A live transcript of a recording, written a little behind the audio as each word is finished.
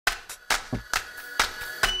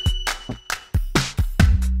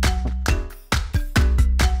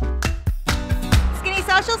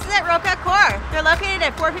at Roka Akor. They're located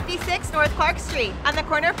at 456 North Clark Street on the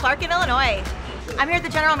corner of Clark and Illinois. I'm here with the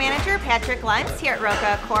general manager, Patrick Luntz, here at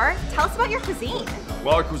Roka Akor. Tell us about your cuisine.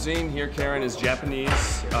 Well, our cuisine here, Karen, is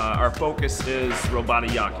Japanese. Our focus is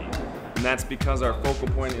robotiaki. And that's because our focal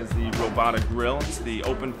point is the robota grill. It's the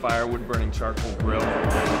open fire wood burning charcoal grill.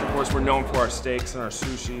 And of course, we're known for our steaks and our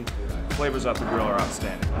sushi. The flavors off the grill are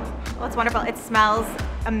outstanding. Well, it's wonderful. It smells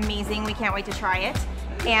amazing. We can't wait to try it.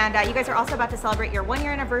 And you guys are also about to celebrate your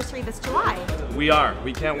 1-year anniversary this July. We are.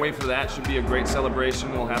 We can't wait for that. Should be a great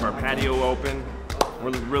celebration. We'll have our patio open.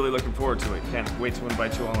 We're really looking forward to it. Can't wait to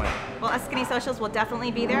invite you all in. Well, us Skinny Socials will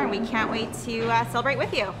definitely be there, and we can't wait to celebrate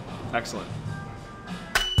with you. Excellent.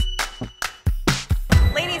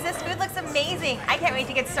 Ladies, this food looks amazing. I can't wait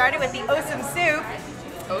to get started with the awesome soup.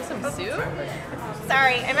 Awesome soup?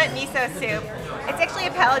 Sorry, I meant miso soup. It's actually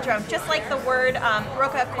a palindrome, just like the word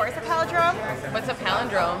Roka Akor is a palindrome. What's a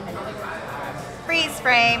palindrome? Freeze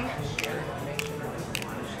frame.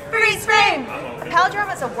 Freeze frame! A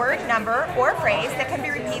palindrome is a word, number, or phrase that can be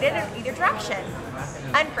repeated in either direction.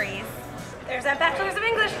 Unfreeze. There's that Bachelor's of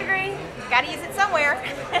English degree. Gotta use it somewhere.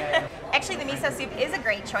 Actually, the miso soup is a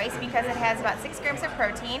great choice because it has about 6 grams of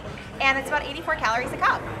protein and it's about 84 calories a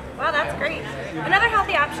cup. Wow, that's great. Another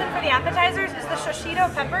healthy option for the appetizers is the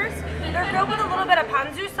shoshito peppers. They're grilled with a little bit of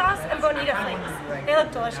ponzu sauce and bonita flakes. They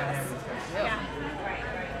look delicious. Yeah.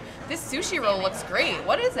 This sushi roll looks great.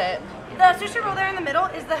 What is it? The sushi roll there in the middle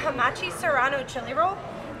is the hamachi serrano chili roll.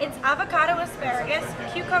 It's avocado, asparagus,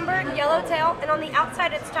 cucumber, yellowtail, and on the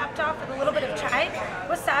outside it's topped off with a little bit of chive,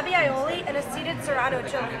 wasabi aioli, and a seeded serrano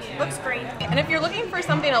chili. Looks great. And if you're looking for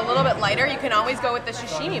something a little bit lighter, you can always go with the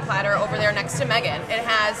sashimi platter over there next to Megan. It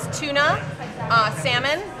has tuna,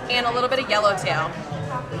 salmon, and a little bit of yellowtail.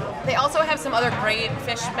 They also have some other great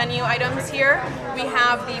fish menu items here. We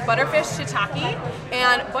have the butterfish shiitake,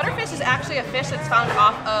 and butterfish is actually a fish that's found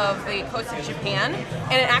off of the coast of Japan,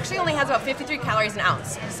 and it actually only has about 53 calories an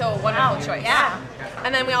ounce, so a wonderful choice. Yeah.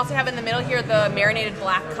 And then we also have in the middle here the marinated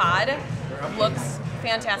black cod. Looks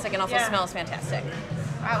fantastic and also smells fantastic.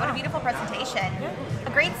 Wow, what a beautiful presentation.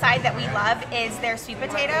 A great side that we love is their sweet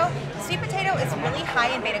potato. Sweet potato is really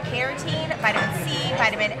high in beta-carotene, vitamin C,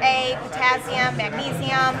 vitamin A, potassium,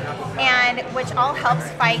 magnesium, and which all helps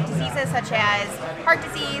fight diseases such as heart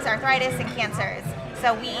disease, arthritis, and cancers.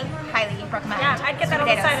 So we highly recommend. Yeah, I'd get that on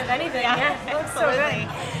the side of anything. Yeah, it looks so good.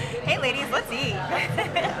 Hey ladies, let's eat.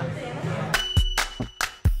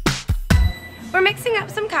 We're mixing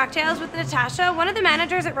up some cocktails with Natasha, one of the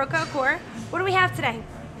managers at Roka Akor. What do we have today?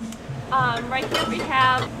 Right here we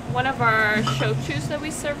have one of our shochus that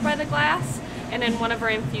we serve by the glass, and then one of our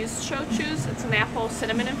infused shochus. It's an apple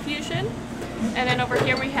cinnamon infusion. And then over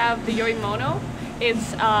here we have the yorimono. It's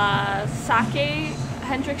sake,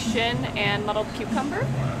 Hendrick's gin, and muddled cucumber.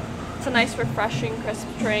 It's a nice, refreshing, crisp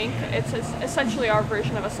drink. It's essentially our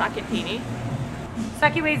version of a saketini.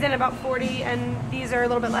 Sake weighs in about 40, and these are a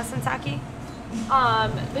little bit less than sake.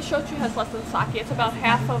 The shochu has less than sake. It's about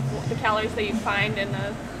half of the calories that you find in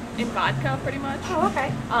vodka, pretty much. Oh,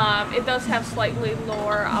 okay. It does have slightly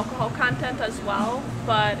lower alcohol content as well,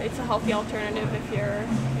 but it's a healthy alternative if you're,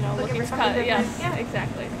 looking for to cut. something Yes, different. Yeah.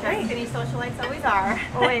 exactly. Great. Skinny socialites always are.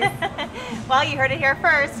 Always. Well, you heard it here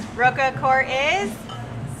first. Roka Akor is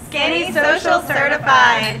Skinny Social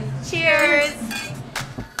Certified. Cheers.